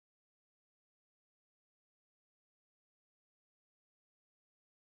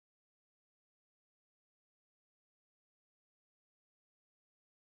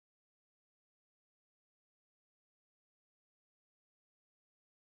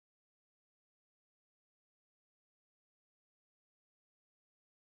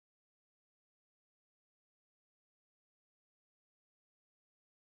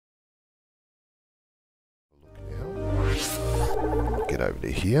it over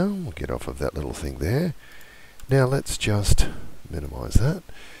to here. We'll get off of that little thing there. Now let's just minimize that.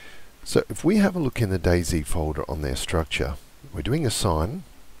 So if we have a look in the DayZ folder on their structure, we're doing a sign.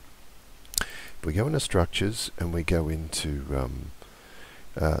 If we go into structures and we go into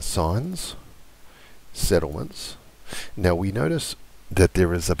signs, settlements, now we notice that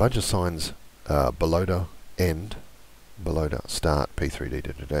there is a bunch of signs below the end, below the start,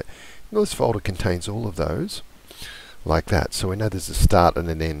 P3D. This folder contains all of those like that. So we know there's a start and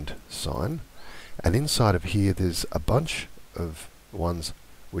an end sign. And inside of here there's a bunch of ones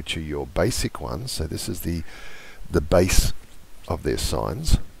which are your basic ones. So this is the base of their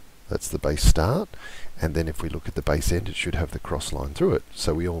signs. That's the base start. And then if we look at the base end, it should have the cross line through it.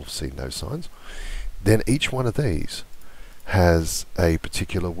 So we all have seen those signs. Then each one of these has a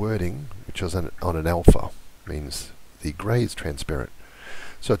particular wording which is on an alpha, means the grey is transparent.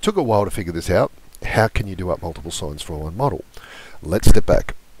 So it took a while to figure this out. How can you do up multiple signs for one model? Let's step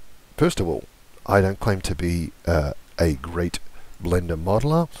back. First of all, I don't claim to be a great Blender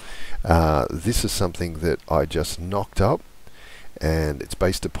modeler. This is something that I just knocked up, and it's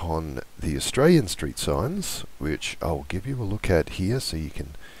based upon the Australian street signs, which I'll give you a look at here so you can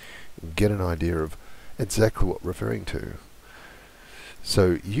get an idea of exactly what we're referring to.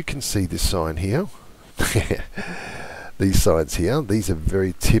 So you can see this sign here. These signs here, these are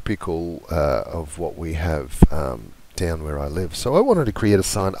very typical of what we have down where I live. So I wanted to create a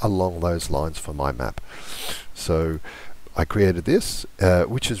sign along those lines for my map. So I created this,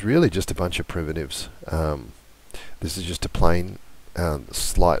 which is really just a bunch of primitives. This is just a plain,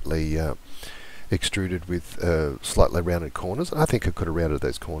 slightly extruded with slightly rounded corners. I think I could have rounded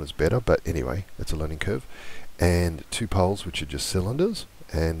those corners better, but anyway, it's a learning curve. And two poles, which are just cylinders,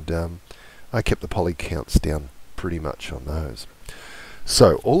 and I kept the poly counts down pretty much on those.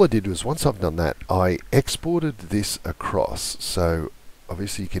 So all I did was, once I've done that, I exported this across. So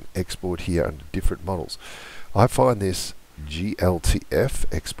obviously you can export here under different models. I find this GLTF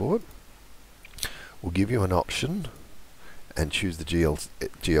export will give you an option and choose the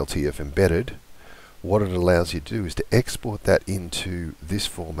GLTF embedded. What it allows you to do is to export that into this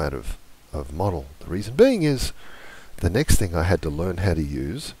format of model. The reason being is the next thing I had to learn how to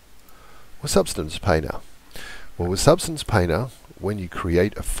use was Substance Painter. Well, with Substance Painter, when you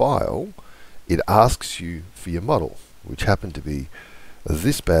create a file, it asks you for your model, which happened to be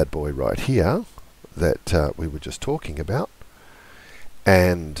this bad boy right here that we were just talking about.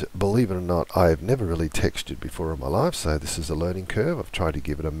 And believe it or not, I've never really textured before in my life, so this is a learning curve. I've tried to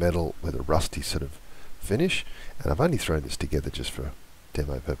give it a metal with a rusty sort of finish, and I've only thrown this together just for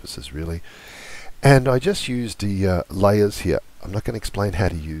demo purposes really. And I just used the layers here. I'm not going to explain how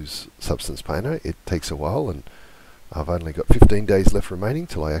to use Substance Painter. It takes a while, and I've only got 15 days left remaining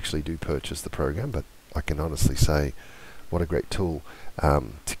till I actually do purchase the program, but I can honestly say what a great tool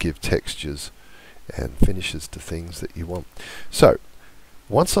to give textures and finishes to things that you want. So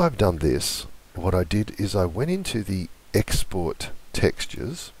once I've done this, what I did is I went into the export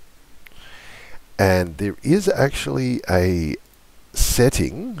textures, and there is actually a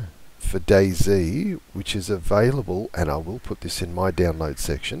setting for DayZ which is available, and I will put this in my download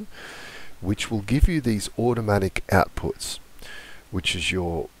section, which will give you these automatic outputs, which is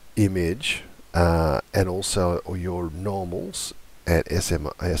your image and also or your normals and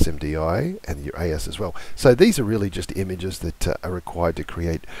SMDI and your AS as well. So these are really just images that are required to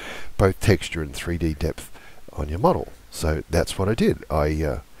create both texture and 3D depth on your model. So that's what I did.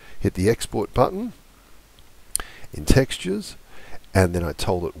 I hit the export button in textures, and then I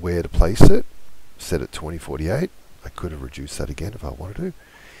told it where to place it, set it 2048. I could have reduced that again if I wanted to,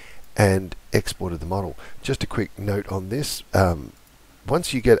 and exported the model. Just a quick note on this,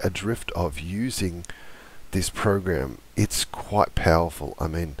 once you get a drift of using this program, it's quite powerful. I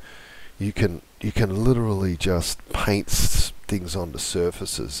mean, you can literally just paint things onto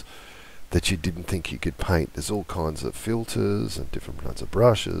surfaces that you didn't think you could paint. There's all kinds of filters and different kinds of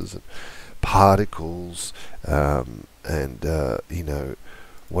brushes and particles, and you know,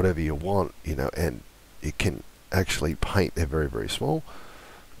 whatever you want, you know, and it can actually paint. They're very, very small,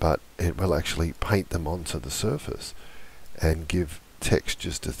 but it will actually paint them onto the surface and give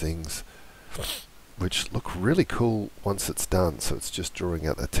textures to things which look really cool once it's done. So it's just drawing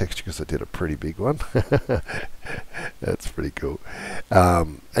out that texture because I did a pretty big one. That's pretty cool.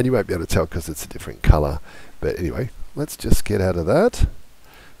 And you won't be able to tell because it's a different color. But anyway, let's just get out of that.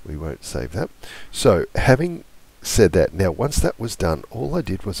 We won't save that. So having said that, now once that was done, all I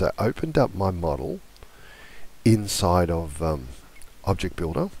did was I opened up my model inside of Object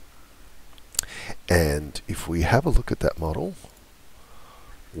Builder. And if we have a look at that model,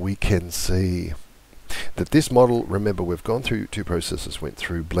 we can see. that this model, remember we've gone through two processes, went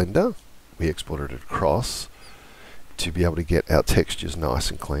through Blender, we exported it across to be able to get our textures nice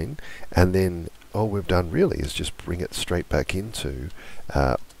and clean, and then all we've done really is just bring it straight back into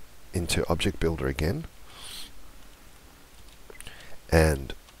Object Builder again,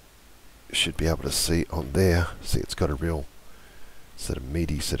 and should be able to see on there, see it's got a real sort of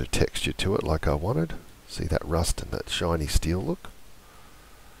meaty sort of texture to it like I wanted. See that rust and that shiny steel look?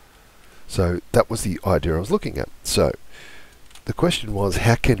 So that was the idea I was looking at. So the question was,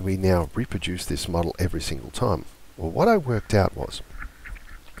 how can we now reproduce this model every single time? Well, what I worked out was,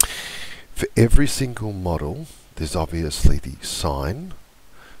 for every single model, there's obviously the sign,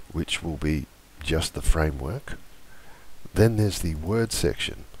 which will be just the framework. Then there's the word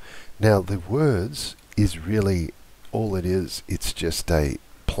section. Now the words is really all it is. It's just a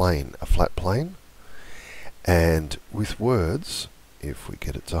plane, a flat plane. And with words, if we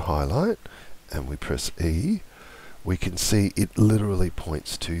get it to highlight and we press E, we can see it literally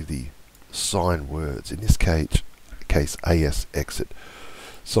points to the sign words. In this case AS exit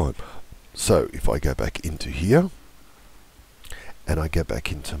sign. So if I go back into here and I go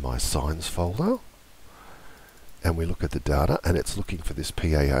back into my signs folder and we look at the data and it's looking for this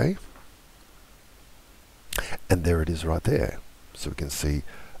PAA, and there it is right there. So we can see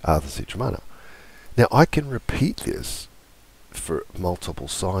the Citramana. Now I can repeat this for multiple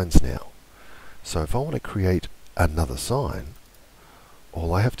signs now. So if I want to create another sign,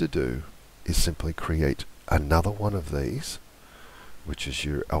 all I have to do is simply create another one of these, which is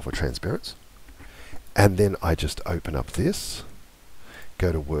your alpha transparents, and then I just open up this,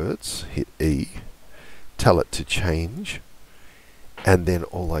 go to words, hit E, tell it to change, and then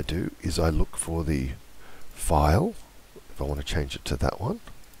all I do is I look for the file, if I want to change it to that one,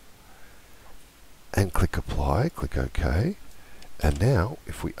 and click apply, click OK, and now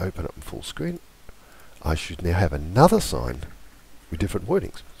if we open up in full screen, I should now have another sign with different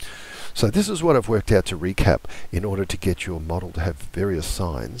wordings. So this is what I've worked out to recap. In order to get your model to have various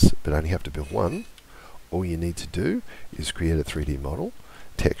signs, but only have to build one, all you need to do is create a 3D model,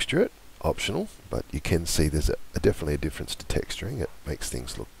 texture it, optional, but you can see there's definitely a difference to texturing. It makes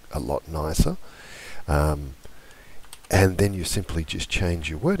things look a lot nicer. And then you simply just change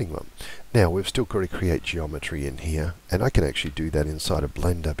your wording one. Now we've still got to create geometry in here, and I can actually do that inside of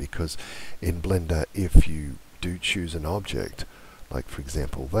Blender, because in Blender if you do choose an object, like for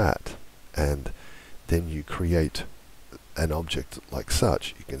example that, and then you create an object like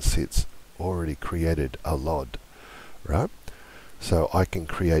such, you can see it's already created a LOD, right? So I can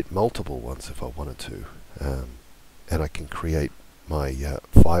create multiple ones if I wanted to, and I can create my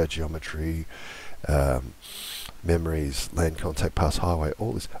fire geometry, memories, land contact, pass highway,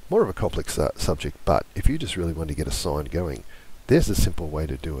 all this. More of a complex subject, but if you just really want to get a sign going, there's a simple way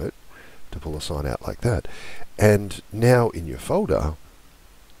to do it, to pull a sign out like that. And now in your folder,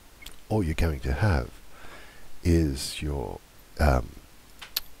 all you're going to have is your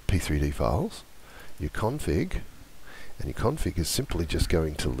P3D files, your config, and your config is simply just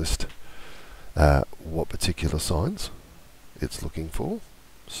going to list what particular signs it's looking for.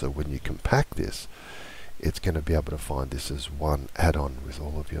 So when you compact this, it's going to be able to find this as one add-on with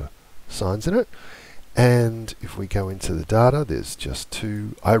all of your signs in it. And if we go into the data, there's just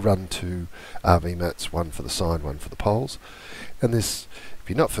two. I run two RV mats, one for the sign, one for the poles. And this, if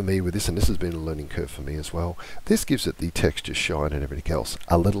you're not familiar with this, and this has been a learning curve for me as well, this gives it the texture, shine and everything else.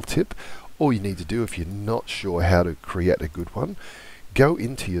 A little tip, all you need to do if you're not sure how to create a good one, go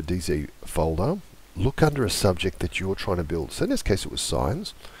into your DayZ folder, look under a subject that you're trying to build. So in this case it was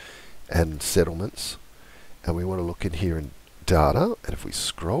signs and settlements, and we want to look in here in data, and if we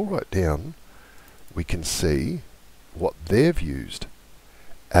scroll right down, we can see what they've used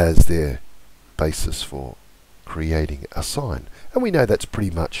as their basis for creating a sign. And we know that's pretty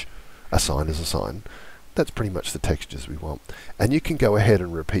much a sign is a sign. That's pretty much the textures we want. And you can go ahead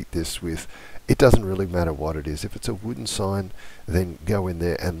and repeat this with, it doesn't really matter what it is. If it's a wooden sign, then go in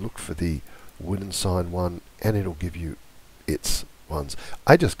there and look for the wooden sign one, and it'll give you its ones.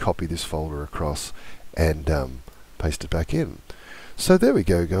 I just copy this folder across and paste it back in. So there we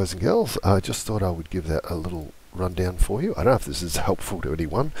go, guys and girls. I just thought I would give that a little rundown for you. I don't know if this is helpful to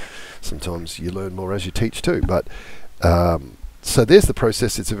anyone. Sometimes you learn more as you teach too. But so there's the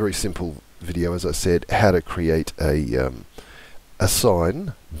process. It's a very simple video, as I said, how to create a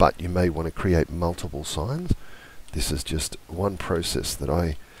sign, but you may want to create multiple signs. This is just one process that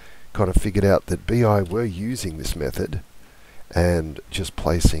I kind of figured out that BI were using this method and just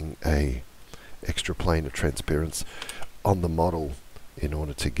placing a extra plane of transparency on the model in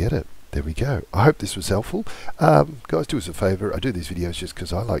order to get it. There we go. I hope this was helpful. Guys, do us a favor. I do these videos just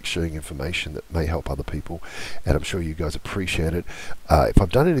because I like sharing information that may help other people, and I'm sure you guys appreciate it. If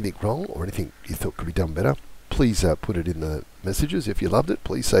I've done anything wrong or anything you thought could be done better, please put it in the messages. If you loved it,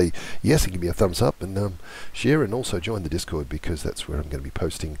 please say yes and give me a thumbs up, and share, and also join the Discord, because that's where I'm going to be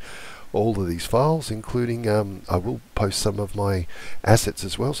posting all of these files, including I will post some of my assets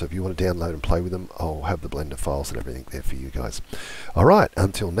as well, so if you want to download and play with them, I'll have the Blender files and everything there for you guys. Alright,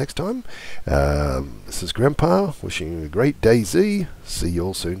 until next time, this is Grampa wishing you a great DayZ. See you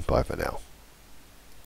all soon. Bye for now.